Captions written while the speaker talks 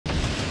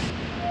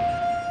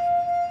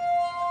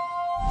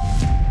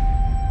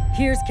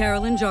Here's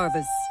Carolyn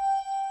Jarvis.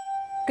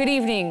 Good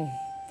evening.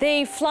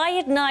 They fly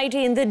at night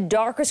in the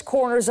darkest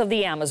corners of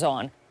the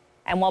Amazon.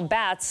 And while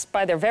bats,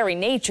 by their very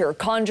nature,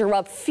 conjure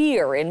up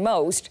fear in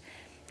most,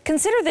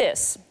 consider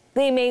this.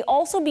 They may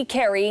also be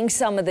carrying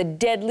some of the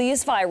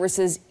deadliest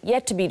viruses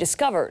yet to be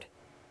discovered.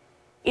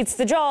 It's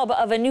the job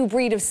of a new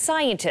breed of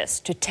scientists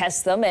to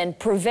test them and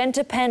prevent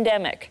a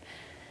pandemic.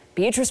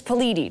 Beatrice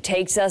Politi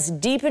takes us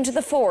deep into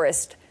the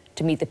forest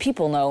to meet the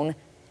people known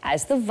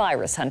as the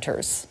virus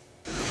hunters.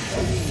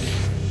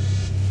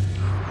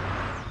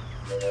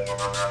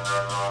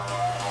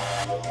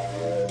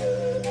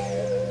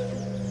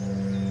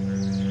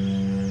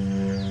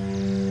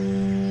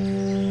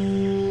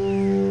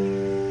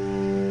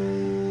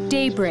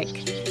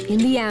 Daybreak in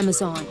the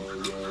Amazon.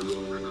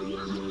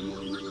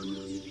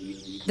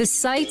 The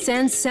sights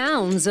and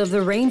sounds of the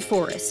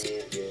rainforest.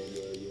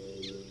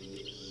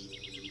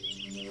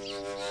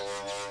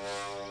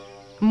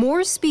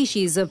 More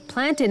species of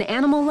plant and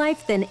animal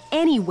life than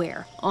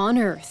anywhere on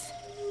Earth.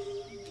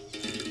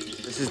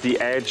 This is the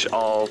edge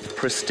of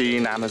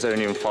pristine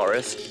Amazonian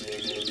forest.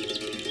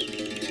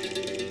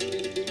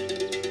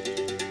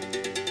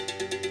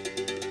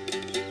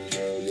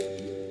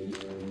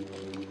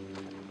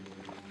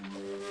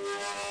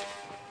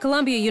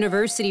 Columbia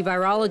University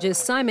virologist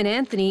Simon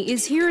Anthony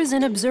is here as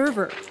an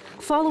observer,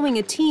 following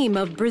a team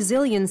of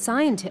Brazilian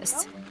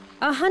scientists.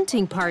 A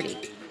hunting party,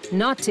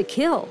 not to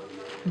kill,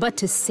 but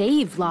to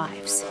save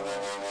lives.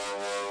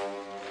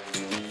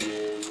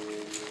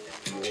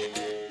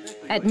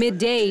 At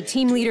midday,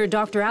 team leader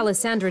Dr.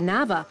 Alessandra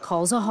Nava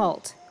calls a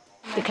halt.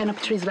 The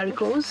canopy is very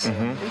close,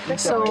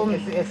 so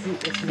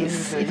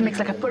it makes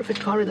like a perfect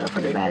corridor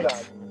for the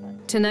bats.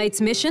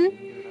 Tonight's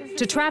mission?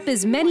 To trap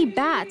as many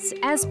bats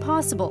as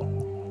possible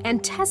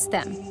and test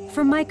them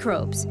for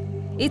microbes.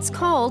 It's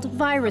called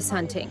virus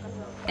hunting,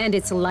 and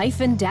it's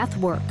life and death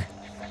work.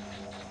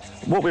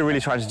 What we're really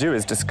trying to do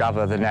is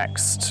discover the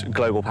next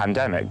global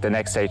pandemic, the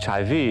next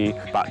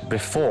HIV, but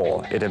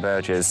before it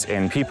emerges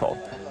in people.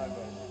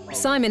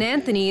 Simon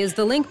Anthony is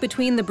the link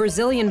between the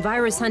Brazilian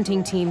virus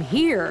hunting team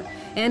here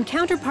and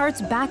counterparts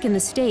back in the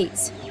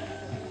States.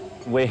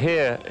 We're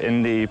here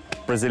in the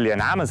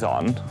Brazilian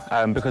Amazon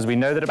because we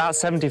know that about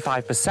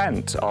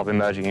 75% of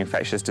emerging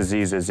infectious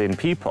diseases in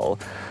people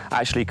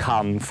actually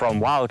come from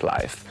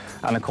wildlife.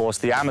 And of course,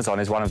 the Amazon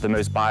is one of the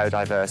most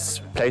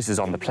biodiverse places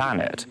on the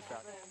planet.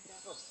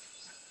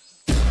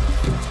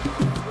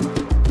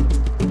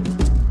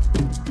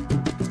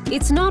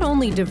 It's not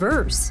only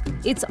diverse,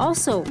 it's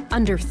also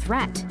under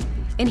threat.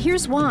 And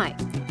here's why.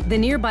 The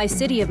nearby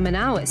city of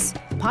Manaus,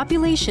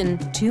 population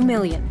 2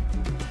 million.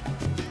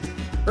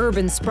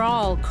 Urban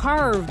sprawl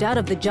carved out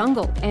of the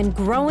jungle and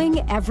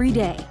growing every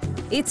day.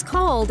 It's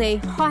called a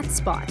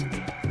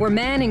hotspot, where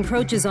man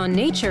encroaches on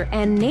nature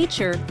and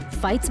nature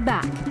fights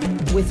back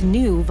with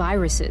new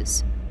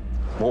viruses.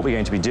 What we're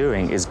going to be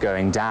doing is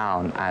going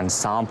down and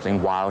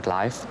sampling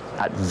wildlife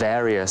at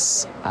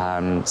various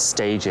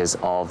stages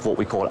of what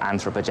we call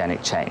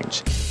anthropogenic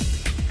change.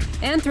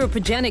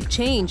 Anthropogenic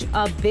change,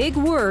 a big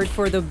word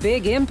for the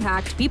big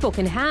impact people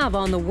can have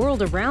on the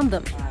world around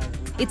them.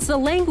 It's the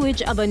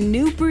language of a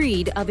new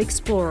breed of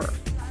explorer.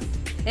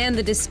 And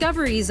the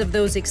discoveries of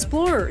those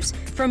explorers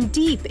from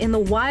deep in the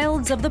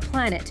wilds of the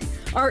planet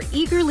are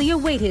eagerly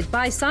awaited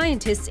by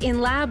scientists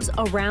in labs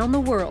around the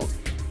world.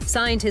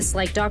 Scientists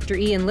like Dr.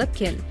 Ian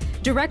Lipkin,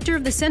 director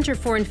of the Center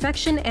for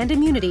Infection and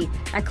Immunity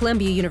at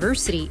Columbia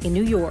University in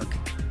New York.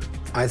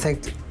 I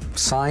think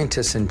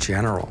scientists in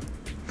general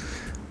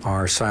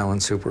are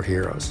silent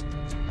superheroes.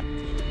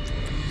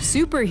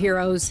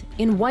 Superheroes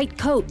in white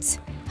coats,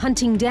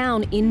 hunting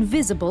down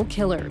invisible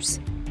killers.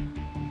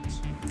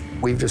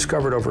 We've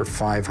discovered over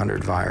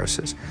 500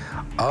 viruses.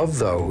 Of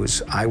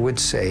those, I would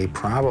say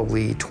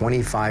probably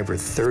 25 or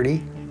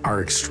 30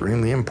 are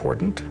extremely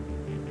important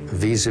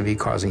vis-a-vis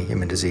causing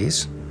human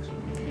disease.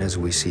 As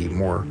we see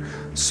more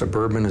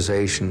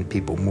suburbanization,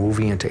 people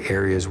moving into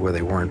areas where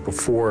they weren't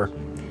before,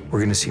 we're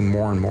going to see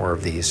more and more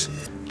of these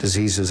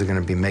diseases are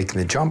going to be making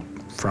the jump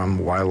from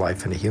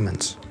wildlife into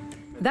humans.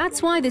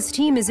 That's why this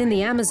team is in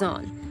the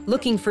Amazon,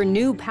 looking for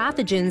new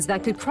pathogens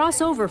that could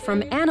cross over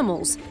from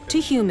animals to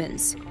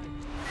humans.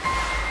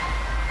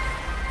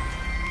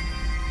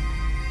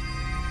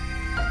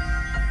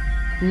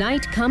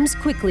 Night comes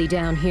quickly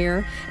down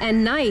here,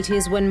 and night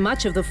is when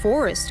much of the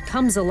forest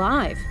comes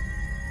alive.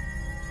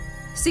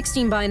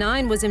 16 by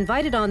 9 was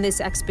invited on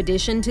this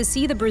expedition to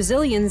see the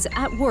Brazilians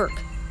at work.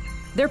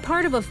 They're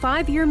part of a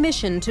 5-year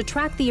mission to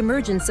track the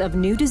emergence of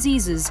new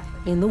diseases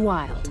in the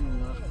wild.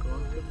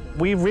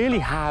 We really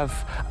have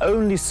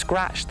only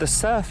scratched the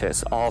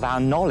surface of our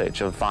knowledge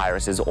of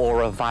viruses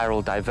or of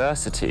viral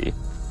diversity.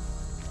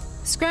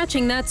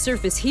 Scratching that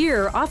surface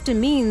here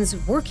often means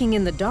working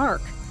in the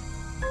dark.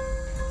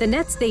 The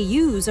nets they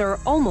use are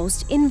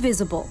almost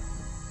invisible.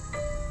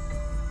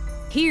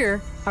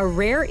 Here, a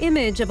rare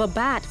image of a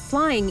bat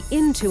flying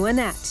into a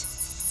net.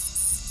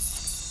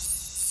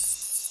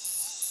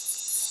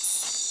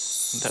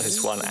 That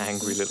is one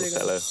angry little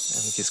fellow. I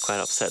think he's quite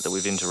upset that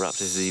we've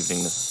interrupted his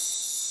evening.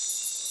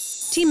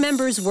 Team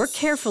members work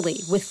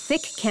carefully with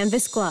thick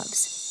canvas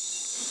gloves.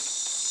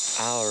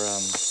 Our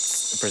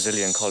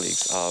Brazilian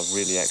colleagues are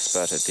really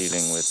expert at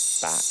dealing with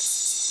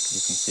bats.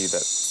 You can see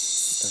that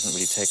it doesn't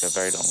really take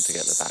very long to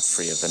get the bat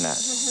free of the net.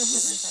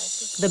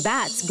 The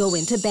bats go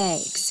into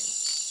bags.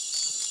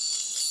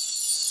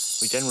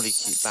 We generally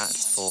keep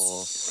bats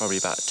for probably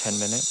about 10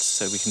 minutes,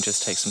 so we can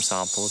just take some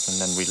samples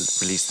and then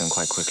release them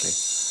quite quickly.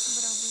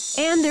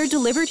 And they're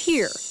delivered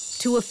here,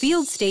 to a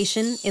field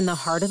station in the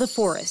heart of the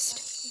forest.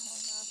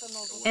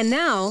 And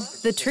now,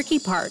 the tricky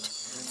part,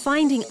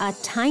 finding a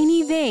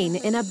tiny vein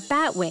in a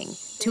bat wing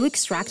to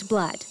extract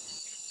blood.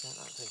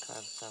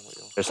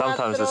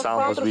 Sometimes the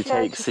samples we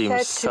take seem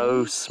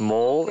so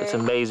small, it's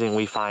amazing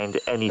we find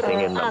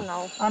anything in them.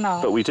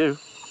 But we do.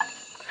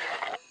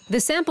 The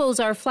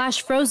samples are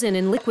flash frozen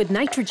in liquid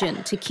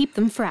nitrogen to keep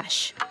them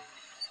fresh.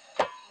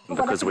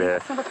 Because we're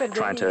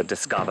trying to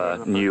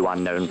discover new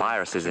unknown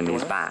viruses in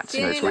these bats,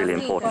 it's really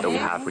important that we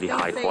have really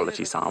high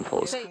quality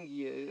samples.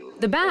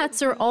 The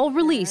bats are all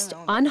released,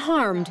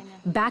 unharmed,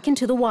 back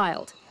into the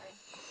wild.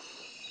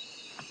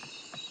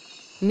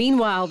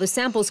 Meanwhile, the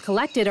samples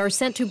collected are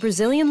sent to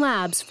Brazilian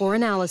labs for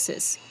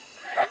analysis.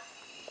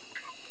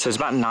 So it's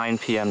about 9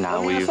 p.m.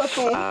 now. We've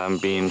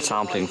been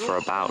sampling for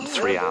about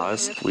 3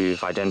 hours.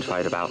 We've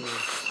identified about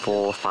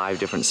 4 or 5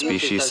 different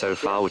species so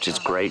far, which is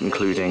great,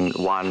 including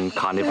one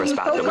carnivorous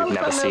bat that we've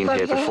never seen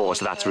here before,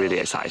 so that's really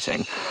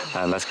exciting.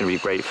 That's going to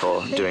be great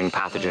for doing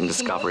pathogen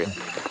discovery.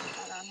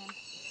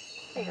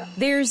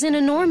 There's an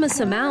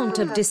enormous amount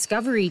of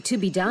discovery to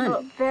be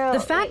done.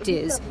 The fact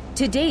is,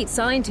 to date,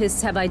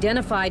 scientists have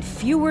identified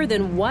fewer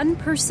than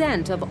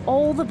 1% of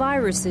all the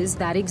viruses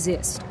that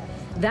exist.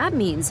 That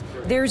means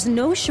there's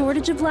no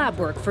shortage of lab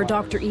work for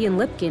Dr. Ian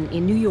Lipkin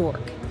in New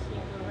York.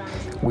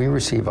 We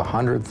receive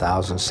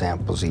 100,000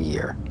 samples a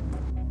year.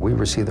 We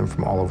receive them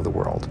from all over the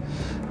world.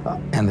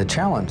 And the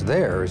challenge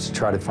there is to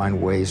try to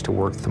find ways to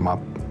work them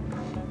up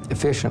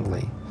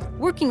efficiently.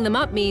 Working them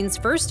up means,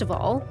 first of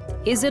all,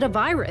 is it a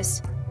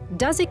virus?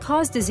 Does it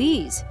cause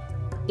disease?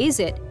 Is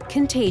it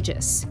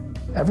contagious?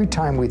 Every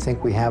time we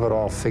think we have it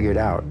all figured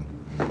out,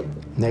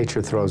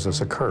 nature throws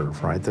us a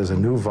curve, right? There's a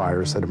new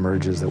virus that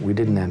emerges that we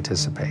didn't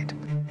anticipate.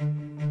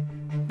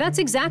 That's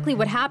exactly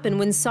what happened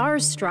when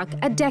SARS struck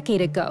a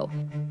decade ago.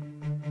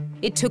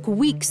 It took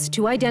weeks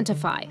to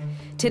identify.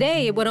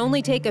 Today, it would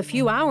only take a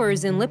few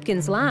hours in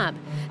Lipkin's lab,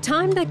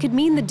 time that could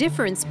mean the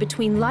difference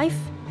between life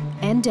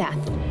and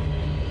death.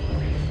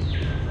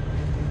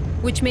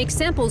 Which makes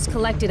samples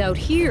collected out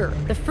here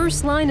the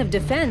first line of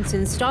defense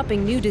in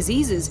stopping new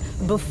diseases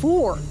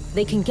before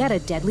they can get a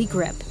deadly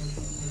grip.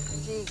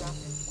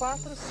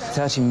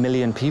 30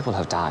 million people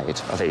have died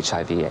of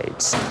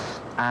HIV/AIDS,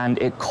 and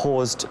it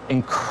caused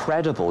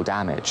incredible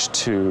damage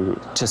to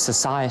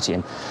society.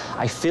 And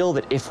I feel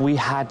that if we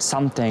had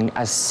something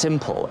as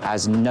simple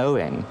as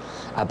knowing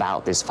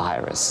about this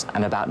virus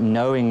and about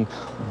knowing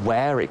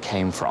where it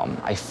came from,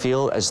 I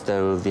feel as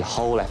though the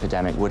whole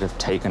epidemic would have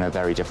taken a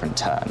very different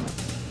turn.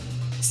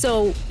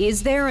 So,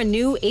 is there a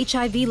new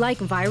HIV-like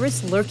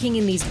virus lurking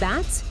in these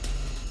bats?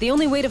 The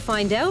only way to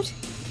find out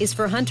is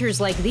for hunters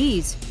like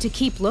these to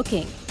keep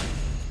looking.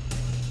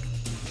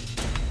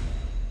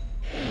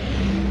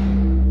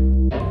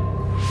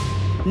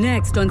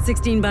 Next on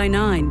 16 by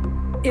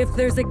 9, if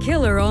there's a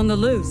killer on the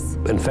loose.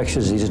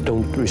 Infectious diseases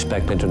don't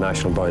respect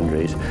international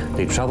boundaries.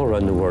 They travel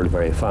around the world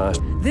very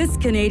fast. This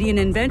Canadian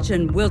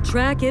invention will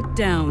track it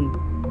down.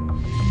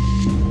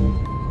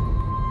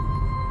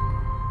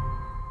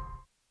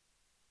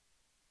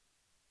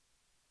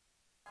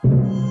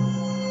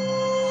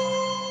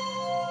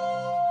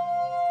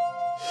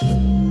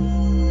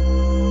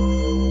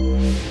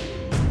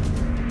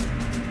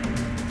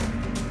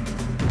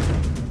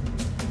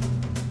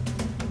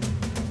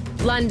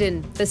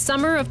 London, the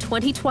summer of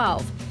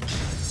 2012.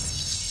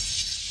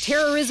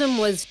 Terrorism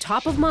was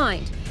top of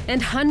mind,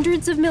 and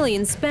hundreds of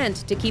millions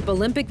spent to keep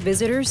Olympic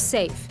visitors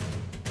safe.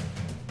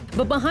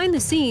 But behind the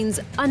scenes,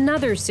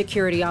 another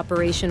security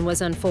operation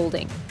was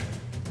unfolding.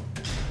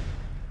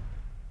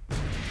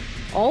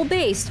 All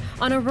based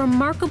on a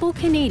remarkable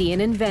Canadian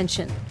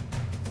invention.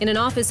 In an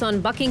office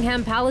on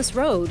Buckingham Palace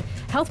Road,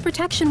 health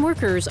protection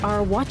workers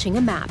are watching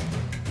a map.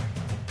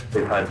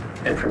 We've had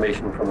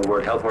information from the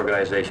World Health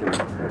Organization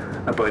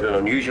about an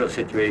unusual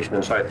situation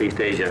in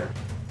Southeast Asia.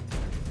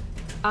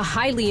 A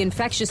highly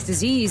infectious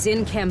disease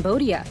in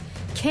Cambodia.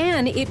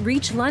 Can it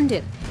reach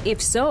London?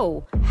 If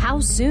so, how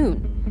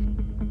soon?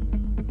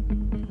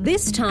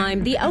 This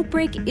time, the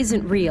outbreak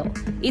isn't real.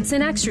 It's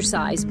an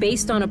exercise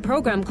based on a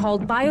program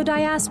called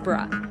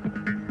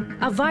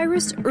Biodiaspora, a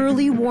virus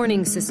early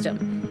warning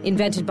system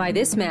invented by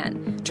this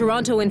man,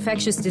 Toronto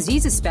infectious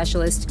diseases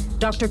specialist,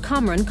 Dr.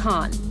 Kamran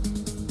Khan.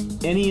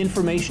 Any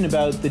information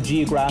about the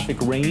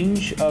geographic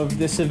range of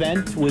this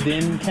event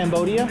within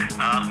Cambodia?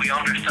 We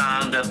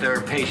understand that there are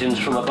patients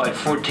from about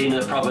 14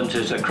 of the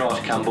provinces across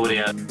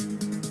Cambodia.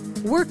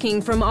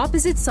 Working from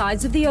opposite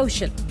sides of the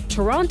ocean,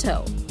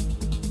 Toronto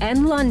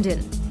and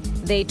London,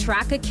 they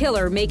track a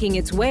killer making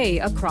its way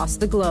across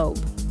the globe.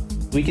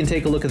 We can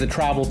take a look at the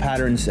travel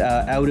patterns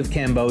out of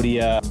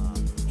Cambodia.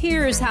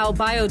 Here's how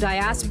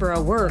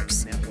biodiaspora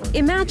works.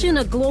 Imagine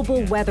a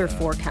global weather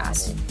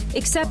forecast,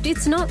 except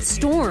it's not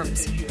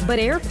storms, but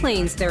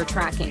airplanes they're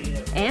tracking,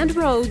 and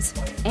roads,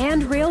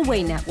 and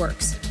railway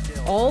networks.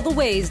 All the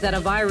ways that a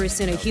virus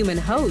in a human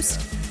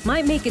host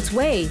might make its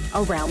way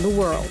around the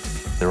world.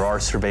 There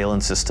are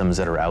surveillance systems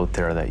that are out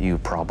there that you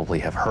probably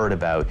have heard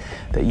about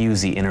that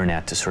use the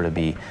internet to sort of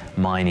be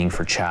mining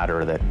for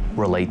chatter that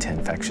relate to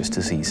infectious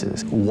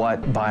diseases.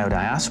 What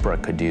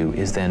biodiaspora could do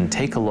is then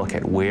take a look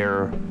at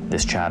where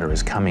this chatter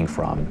is coming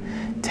from,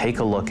 take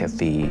a look at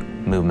the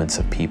movements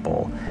of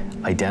people,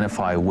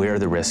 identify where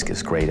the risk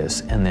is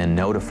greatest, and then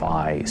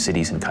notify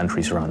cities and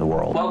countries around the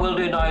world. What we'll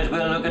do now is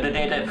we'll look at the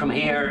data from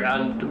here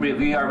and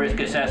review our risk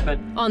assessment.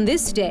 On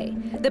this day,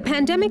 the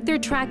pandemic they're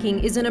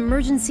tracking is an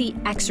emergency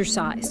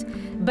exercise.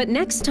 But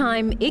next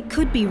time, it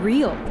could be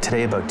real.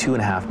 Today, about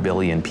 2.5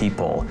 billion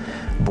people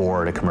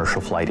board a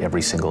commercial flight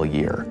every single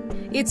year.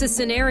 It's a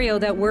scenario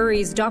that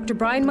worries Dr.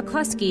 Brian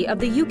McCluskey of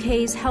the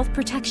UK's Health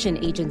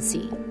Protection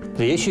Agency.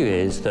 The issue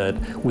is that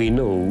we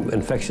know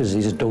infectious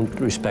diseases don't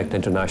respect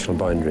international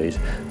boundaries.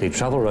 They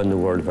travel around the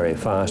world very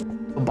fast.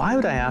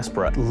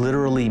 Biodiaspora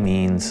literally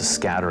means a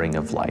scattering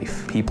of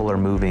life. People are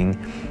moving,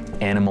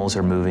 animals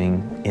are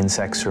moving,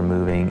 insects are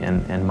moving,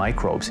 and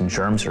microbes and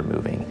germs are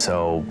moving.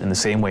 So in the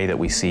same way that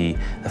we see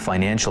the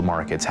financial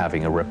markets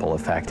having a ripple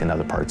effect in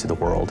other parts of the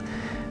world,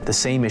 the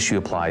same issue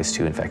applies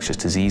to infectious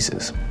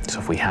diseases. So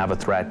if we have a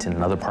threat in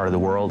another part of the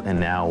world and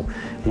now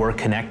we're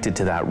connected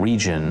to that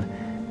region,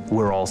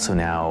 we're also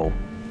now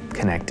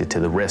connected to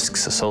the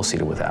risks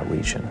associated with that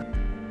region.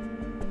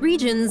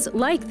 Regions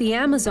like the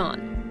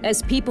Amazon,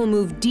 as people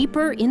move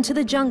deeper into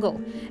the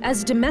jungle,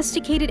 as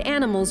domesticated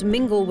animals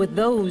mingle with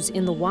those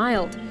in the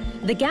wild,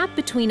 the gap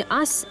between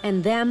us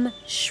and them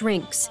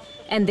shrinks,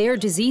 and their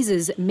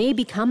diseases may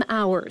become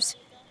ours.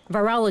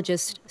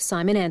 Virologist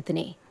Simon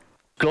Anthony.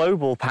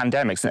 Global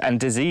pandemics and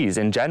disease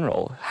in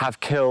general have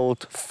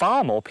killed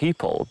far more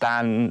people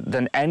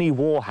than any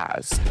war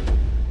has.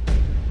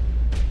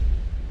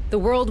 The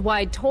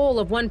worldwide toll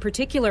of one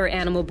particular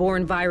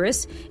animal-borne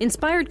virus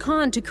inspired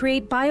Khan to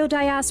create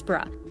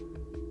biodiaspora.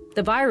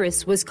 The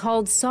virus was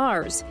called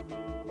SARS.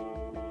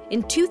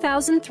 In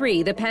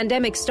 2003, the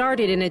pandemic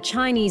started in a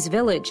Chinese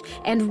village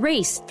and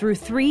raced through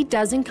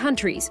 36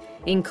 countries,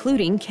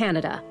 including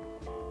Canada.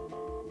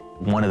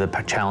 One of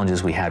the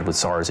challenges we had with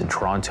SARS in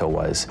Toronto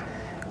was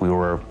we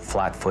were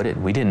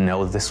flat-footed. We didn't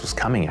know this was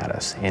coming at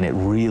us, and it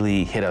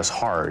really hit us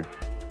hard.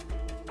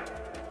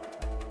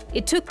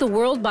 It took the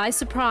world by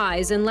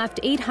surprise and left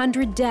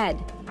 800 dead.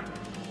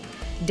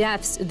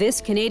 Deaths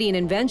this Canadian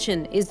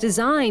invention is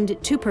designed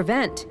to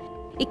prevent.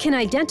 It can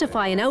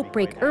identify an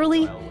outbreak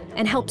early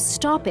and help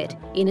stop it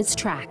in its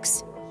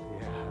tracks.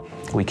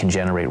 We can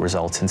generate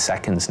results in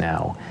seconds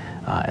now,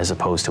 as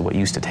opposed to what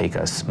used to take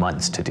us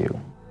months to do.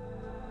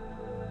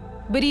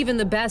 But even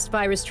the best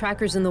virus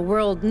trackers in the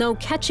world know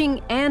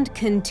catching and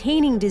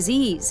containing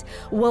disease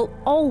will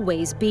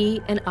always be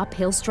an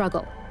uphill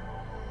struggle.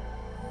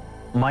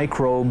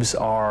 Microbes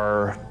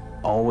are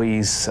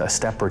always a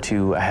step or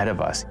two ahead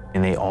of us,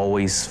 and they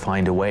always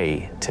find a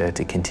way to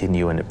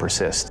continue and to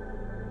persist.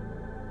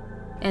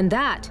 And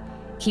that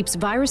keeps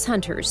virus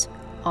hunters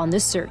on the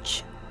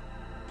search.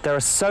 There are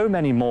so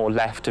many more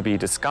left to be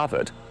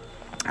discovered,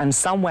 and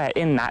somewhere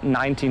in that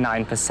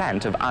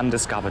 99% of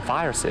undiscovered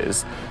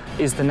viruses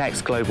is the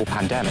next global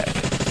pandemic.